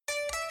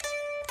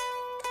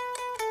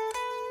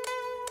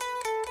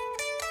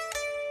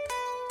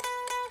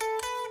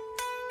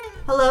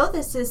Hello,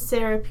 this is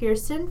Sarah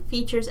Pearson,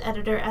 features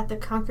editor at the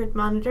Concord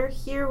Monitor,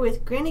 here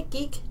with Granite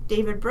Geek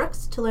David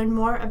Brooks to learn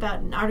more about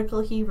an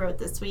article he wrote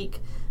this week.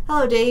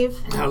 Hello, Dave.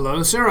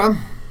 Hello,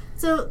 Sarah.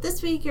 So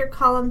this week your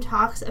column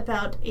talks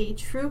about a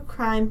true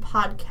crime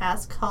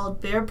podcast called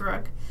Bear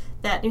Brook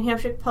that New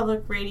Hampshire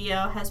Public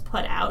Radio has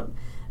put out.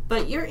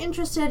 But you're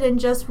interested in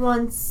just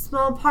one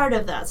small part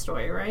of that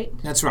story, right?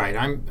 That's right.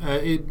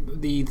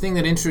 The thing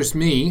that interests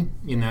me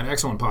in that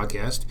excellent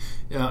podcast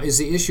is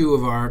the issue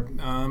of our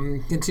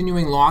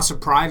continuing loss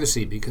of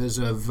privacy because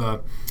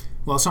of,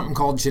 something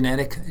called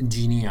genetic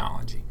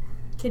genealogy.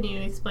 Can you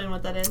explain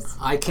what that is?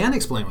 I can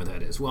explain what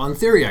that is. Well, in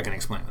theory, I can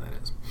explain what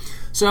that is.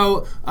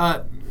 So,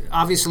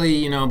 obviously,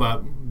 you know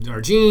about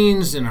our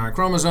genes and our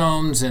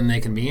chromosomes, and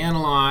they can be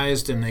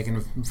analyzed, and they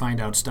can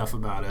find out stuff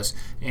about us.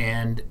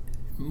 And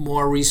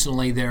more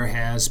recently, there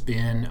has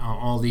been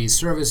all these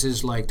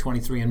services like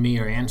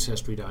 23andMe or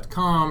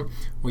Ancestry.com,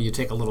 where you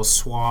take a little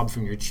swab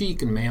from your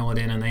cheek and mail it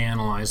in, and they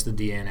analyze the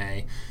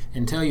DNA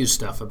and tell you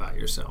stuff about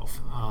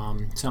yourself.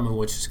 Some of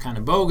which is kind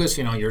of bogus.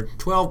 You know, you're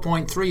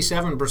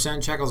 12.37%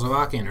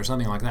 Czechoslovakian or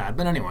something like that.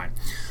 But anyway,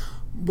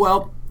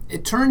 well,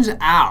 it turns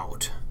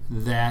out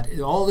that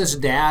all this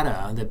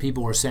data that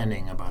people are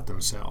sending about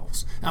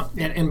themselves.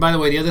 And by the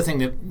way, the other thing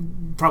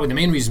that probably the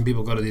main reason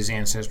people go to these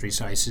ancestry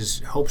sites is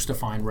hopes to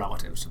find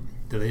relatives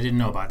that they didn't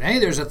know about. Hey,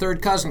 there's a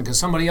third cousin because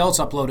somebody else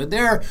uploaded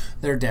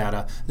their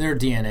data, their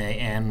DNA,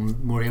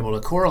 and we're able to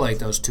correlate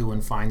those two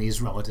and find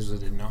these relatives that I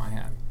didn't know I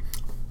had.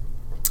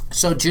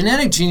 So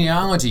genetic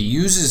genealogy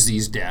uses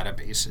these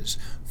databases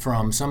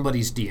from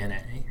somebody's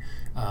DNA.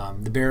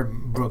 The Bear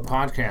Brook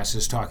podcast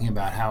is talking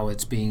about how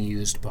it's being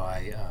used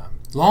by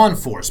law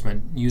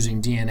enforcement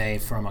using DNA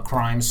from a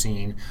crime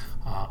scene,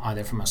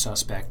 either from a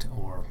suspect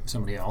or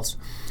somebody else.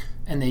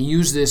 And they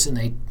use this,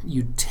 and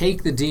you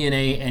take the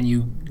DNA and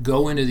you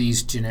go into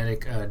these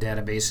genetic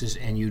databases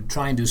and you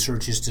try and do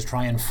searches to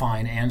try and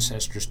find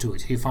ancestors to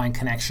it. You find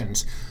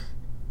connections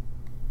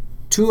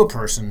to a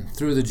person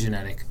through the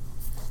genetic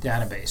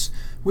database,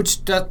 which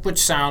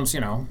sounds,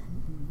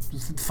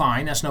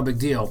 fine. That's no big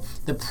deal.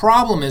 The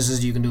problem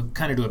is you can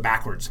do it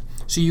backwards.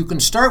 So you can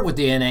start with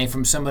DNA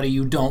from somebody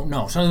you don't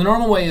know. So the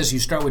normal way is you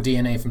start with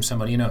DNA from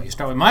somebody you know. You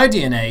start with my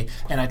DNA,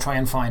 and I try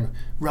and find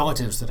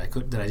relatives that I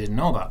didn't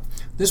know about.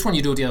 This one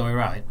you do it the other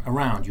way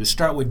around. You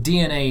start with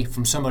DNA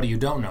from somebody you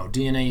don't know,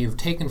 DNA you've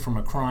taken from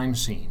a crime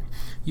scene.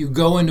 You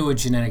go into a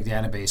genetic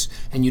database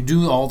and you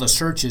do all the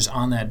searches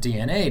on that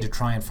DNA to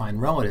try and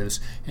find relatives,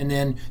 and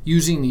then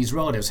using these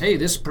relatives, hey,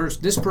 this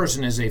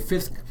person is a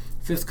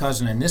fifth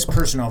cousin, and this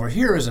person over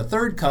here is a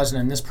third cousin,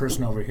 and this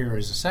person over here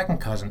is a second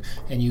cousin,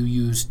 and you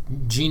use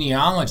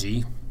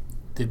genealogy,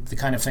 the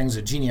kind of things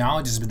that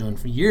genealogists have been doing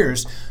for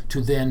years,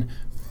 to then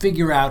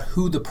figure out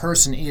who the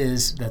person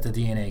is that the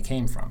DNA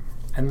came from.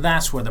 And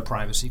that's where the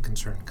privacy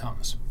concern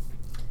comes.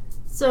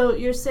 So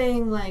you're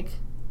saying,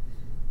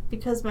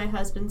 because my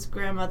husband's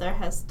grandmother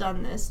has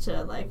done this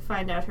to,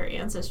 find out her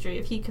ancestry,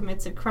 if he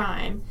commits a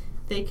crime,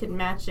 they could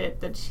match it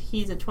that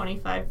he's a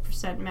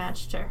 25%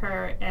 match to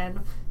her,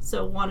 and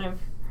so one of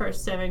her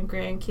 7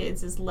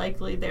 grandkids is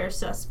likely their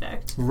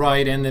suspect.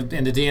 Right, and the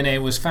DNA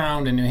was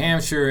found in New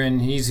Hampshire,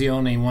 and he's the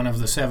only one of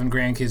the 7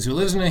 grandkids who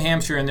lives in New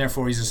Hampshire, and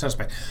therefore he's a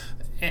suspect.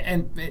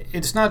 And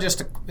it's not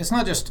just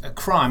a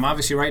crime.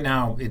 Obviously, right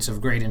now it's of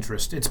great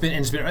interest.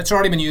 It's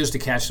already been used to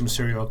catch some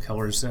serial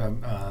killers.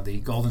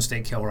 The Golden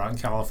State Killer out in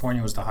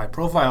California was the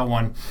high-profile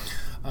one,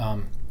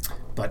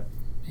 but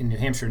in New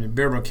Hampshire, in the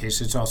Bear Brook case,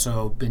 it's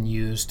also been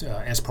used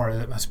as part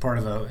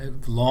of a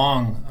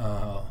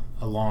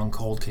long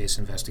cold case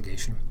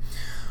investigation.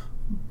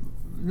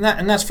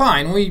 And that's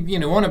fine. We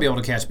want to be able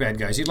to catch bad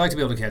guys. You'd like to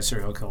be able to catch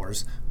serial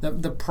killers.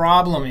 The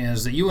problem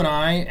is that you and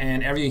I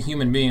and every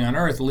human being on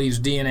Earth leaves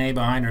DNA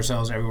behind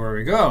ourselves everywhere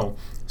we go.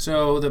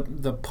 So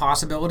the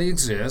possibility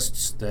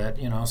exists that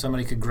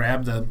somebody could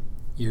grab the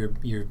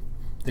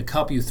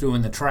cup you threw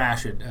in the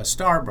trash at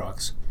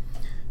Starbucks.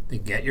 They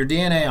get your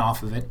DNA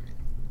off of it,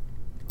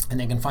 and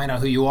they can find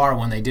out who you are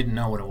when they didn't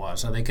know what it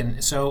was.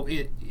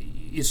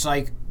 It's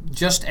like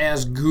just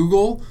as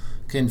Google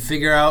can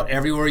figure out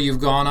everywhere you've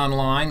gone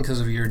online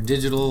because of your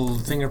digital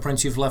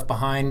fingerprints you've left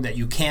behind that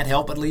you can't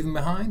help but leaving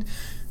behind,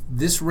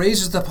 this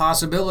raises the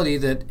possibility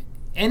that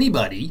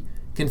anybody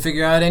can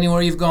figure out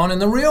anywhere you've gone in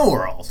the real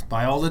world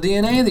by all the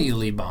DNA that you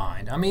leave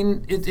behind. I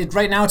mean,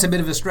 right now it's a bit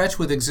of a stretch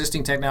with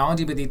existing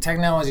technology, but the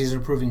technology is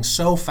improving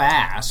so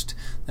fast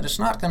that it's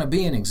not going to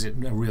be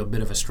a real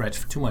bit of a stretch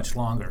for too much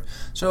longer.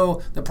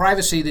 So the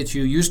privacy that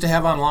you used to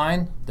have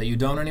online that you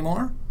don't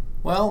anymore,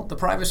 well, the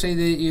privacy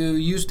that you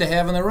used to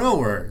have in the real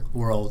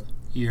world,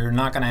 you're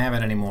not going to have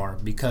it anymore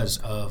because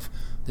of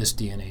this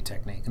DNA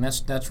technique. And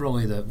that's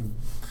really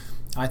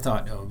I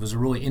thought it was a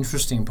really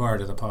interesting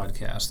part of the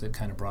podcast that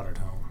kind of brought it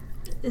home.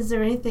 Is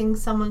there anything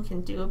someone can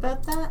do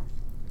about that?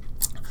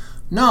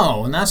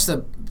 No, and that's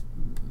the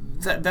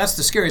that's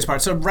the scariest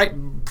part. So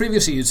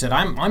previously you said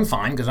I'm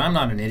fine because I'm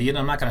not an idiot.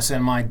 I'm not going to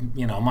send my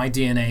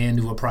DNA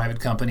into a private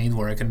company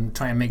where I can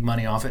try and make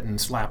money off it and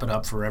slap it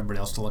up for everybody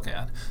else to look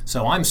at.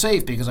 So I'm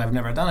safe because I've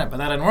never done it. But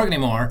that doesn't work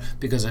anymore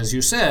because, as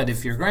you said,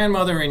 if your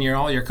grandmother and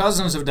all your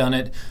cousins have done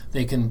it,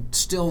 they can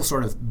still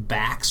sort of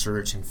back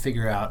search and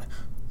figure out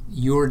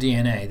your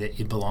DNA, that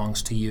it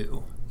belongs to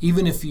you,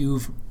 even if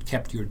you've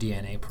kept your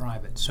DNA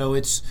private. So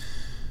it's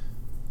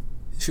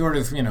short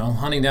of,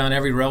 hunting down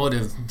every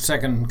relative,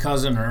 second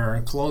cousin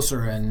or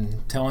closer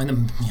and telling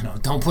them,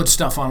 don't put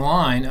stuff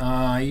online,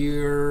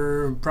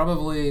 you're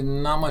probably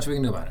not much we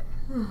can do about it.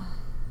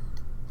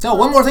 So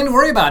one more thing to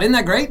worry about. Isn't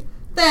that great?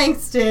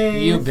 Thanks,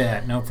 Dave. You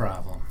bet. No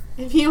problem.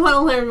 If you want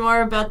to learn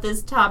more about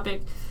this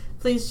topic,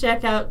 please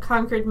check out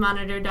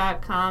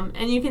concordmonitor.com,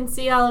 and you can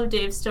see all of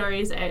Dave's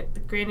stories at the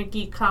Granite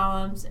Geek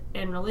columns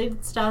and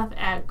related stuff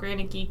at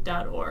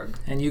granitegeek.org.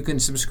 And you can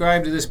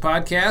subscribe to this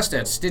podcast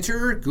at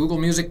Stitcher, Google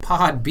Music,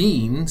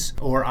 Podbeans,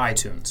 or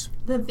iTunes.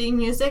 The theme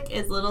music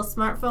is Little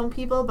Smartphone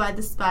People by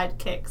the Spide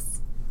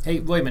Kicks. Hey,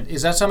 wait a minute.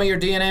 Is that some of your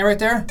DNA right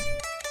there?